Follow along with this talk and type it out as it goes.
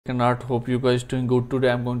Cannot hope you guys doing good. Today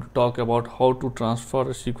I'm going to talk about how to transfer a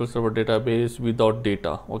SQL Server database without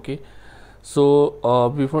data. Okay,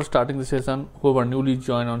 so before starting the session, whoever newly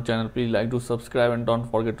joined on channel, please like to subscribe and don't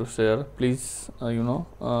forget to share. Please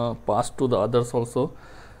pass to the others also.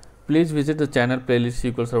 Please visit the channel playlist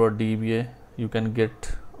SQL Server DBA. You can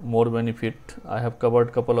get more benefit. I have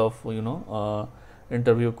covered couple of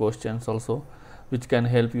interview questions also, which can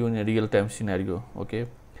help you in a real-time scenario. Okay,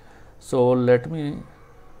 so let me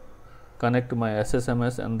connect my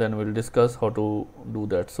SSMS and then we'll discuss how to do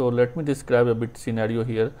that. So let me describe a bit scenario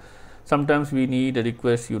here. Sometimes we need a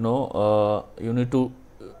request, you need to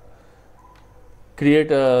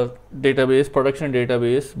create a database, production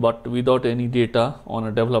database, but without any data on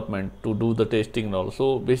a development to do the testing and all.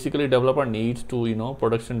 So basically developer needs to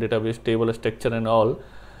production database, table structure and all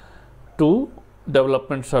to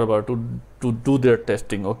development server to do their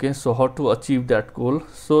testing. Okay, so how to achieve that goal?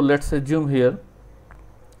 So let's assume here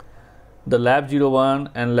the lab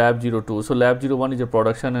 01 and lab 02. So lab 01 is your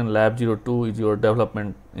production and lab 02 is your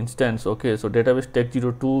development instance. Okay, so database tech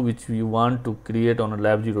 02 which we want to create on a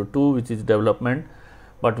lab 02 which is development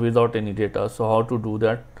but without any data. So how to do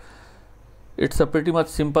that? It's a pretty much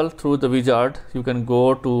simple. Through the wizard you can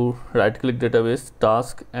go to right click database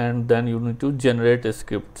task and then you need to generate a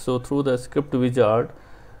script. So through the script wizard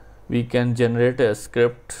we can generate a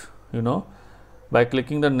script, by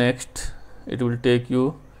clicking the next. It will take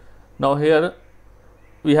you. Now here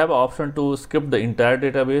we have option to script the entire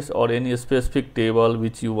database or any specific table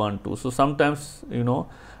which you want to. So sometimes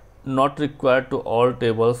not required to all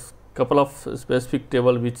tables, couple of specific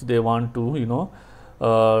table which they want to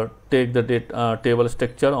take the table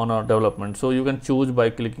structure on our development. So you can choose by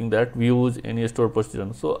clicking that views any store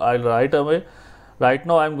position. So I'll right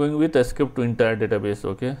now I'm going with a script to entire database.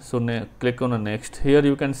 Okay, so click on the next. Here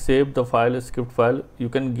you can save the file, script file. You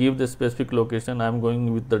can give the specific location. I'm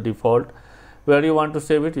going with the default. Where you want to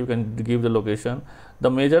save it, you can give the location.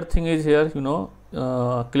 The major thing is here,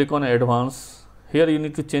 click on advanced. Here you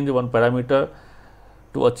need to change one parameter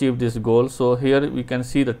to achieve this goal. So here we can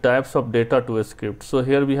see the types of data to a script. So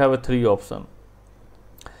here we have a 3 option: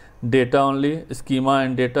 data only, schema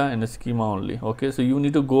and data, and schema only. Okay, so you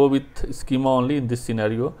need to go with schema only in this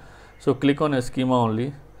scenario. So click on a schema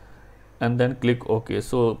only and then click OK.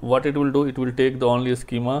 So what it will do, it will take the only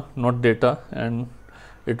schema, not data, and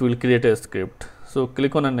it will create a script. So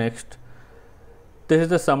click on a next. This is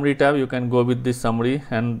the summary tab. You can go with this summary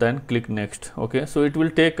and then click next. Okay, so it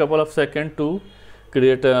will take couple of seconds to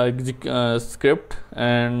create a script,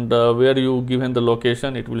 and where you given the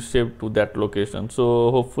location, it will save to that location.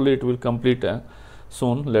 So hopefully it will complete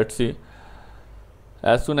soon. Let's see.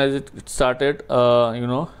 As soon as it started,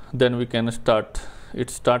 then we can start. It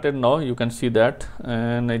started now. You can see that,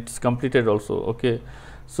 and it's completed also. Okay,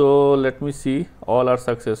 so let me see. All are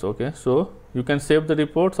success. Okay, so you can save the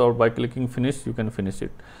reports, or by clicking finish you can finish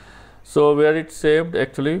it. So where it's saved,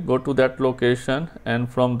 actually go to that location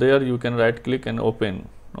and from there you can right click and open.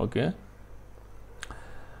 Okay,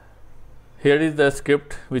 here is the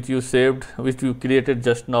script which you saved, which you created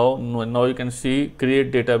just now. Now you can see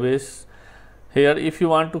create database. Here if you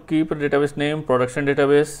want to keep a database name production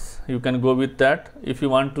database, you can go with that. If you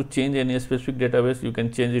want to change any specific database, you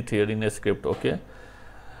can change it here in a script. Okay,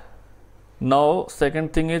 now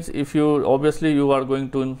second thing is, if you obviously you are going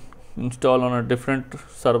to install on a different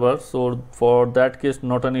server, so for that case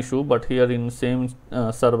not an issue, but here in same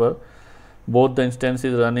server both the instance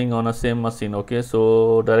is running on a same machine. Okay,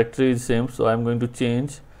 so directory is same, so I'm going to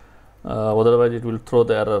change, otherwise it will throw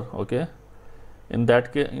the error. Okay, in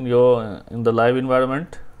that case in the live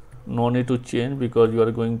environment no need to change because you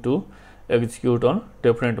are going to execute on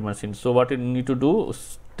different machines. So what you need to do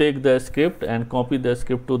is take the script and copy the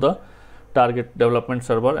script to the target development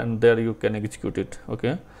server, and there you can execute it.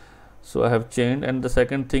 Okay, so I have changed. And the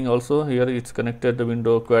second thing also, here it's connected the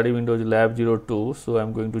window, query window is lab 02. So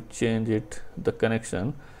I'm going to change it, the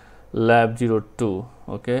connection lab 02.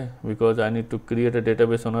 Okay, because I need to create a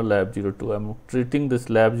database on a lab 02. I'm treating this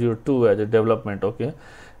lab 02 as a development. Okay,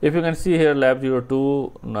 if you can see here lab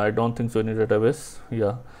 02, no, I don't think so any database.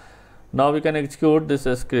 Yeah, now we can execute this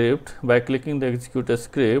script. By clicking the execute a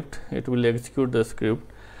script, it will execute the script.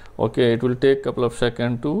 Okay, it will take couple of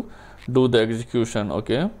seconds to do the execution.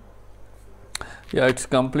 Okay, yeah, it's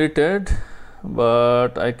completed,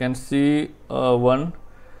 but I can see one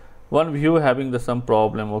view having some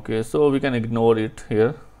problem. Okay, so we can ignore it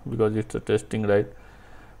here because it's a testing, right?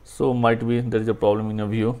 So might be there is a problem in a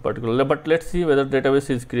view particularly, but let's see whether database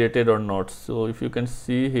is created or not. So if you can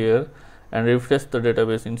see here and refresh the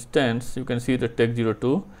database instance, you can see the tech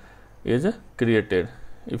 02 is created.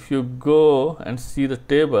 If you go and see the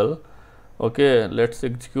table, Okay, let's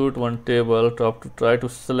execute one table to try to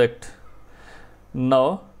select.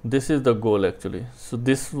 Now this is the goal actually. So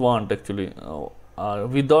this want actually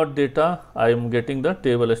without data I am getting the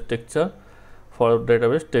table structure for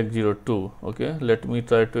database tech02. Okay, let me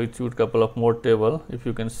try to execute couple of more table. If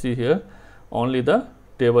you can see here, only the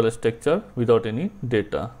table structure without any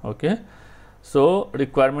data. Okay, so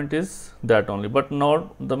requirement is that only, but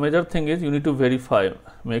not the major thing is you need to verify.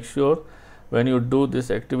 Make sure when you do this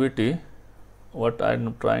activity, what I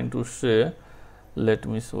am trying to say, let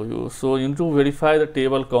me show you. So you need to verify the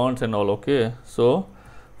table counts and all. Okay, so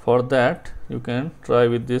for that you can try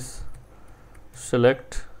with this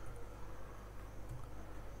select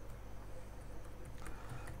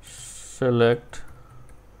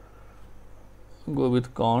go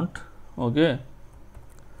with count. Okay,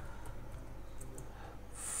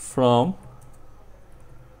 from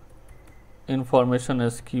information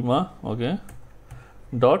schema. Okay,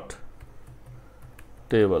 dot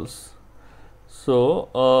tables.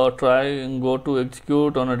 So try and go to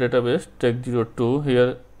execute on a database tech02.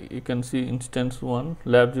 Here you can see instance 1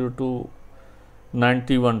 lab 02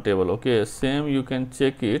 91 table. Okay, same you can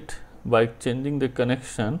check it by changing the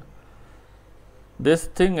connection. This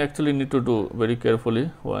thing actually need to do very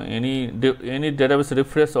carefully. Any database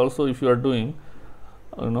refresh also, if you are doing,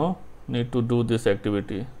 need to do this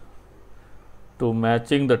activity to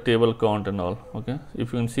matching the table count and all. Okay,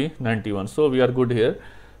 if you can see 91, so we are good here.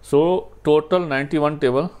 So total 91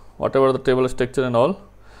 table, whatever the table structure and all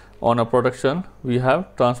on a production we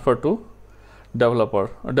have transferred to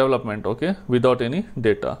development. Okay, without any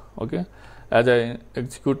data. Okay, as I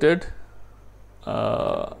executed,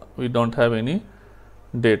 we don't have any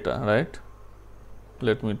data, right?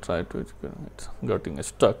 Let me try to execute. It's getting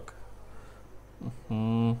stuck.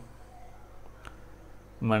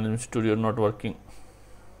 Management Studio not working.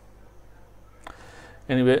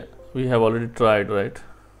 Anyway, we have already tried, right?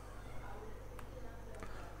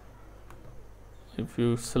 If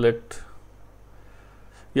you select,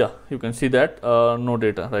 yeah, you can see that no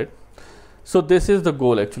data, right? So this is the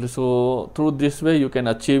goal actually. So through this way you can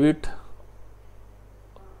achieve it.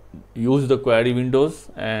 Use the query windows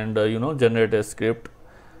and generate a script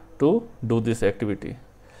to do this activity.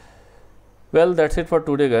 Well, that's it for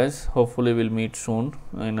today, guys. Hopefully we'll meet soon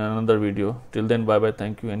in another video. Till then, bye bye,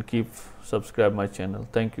 thank you, and keep subscribe my channel.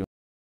 Thank you.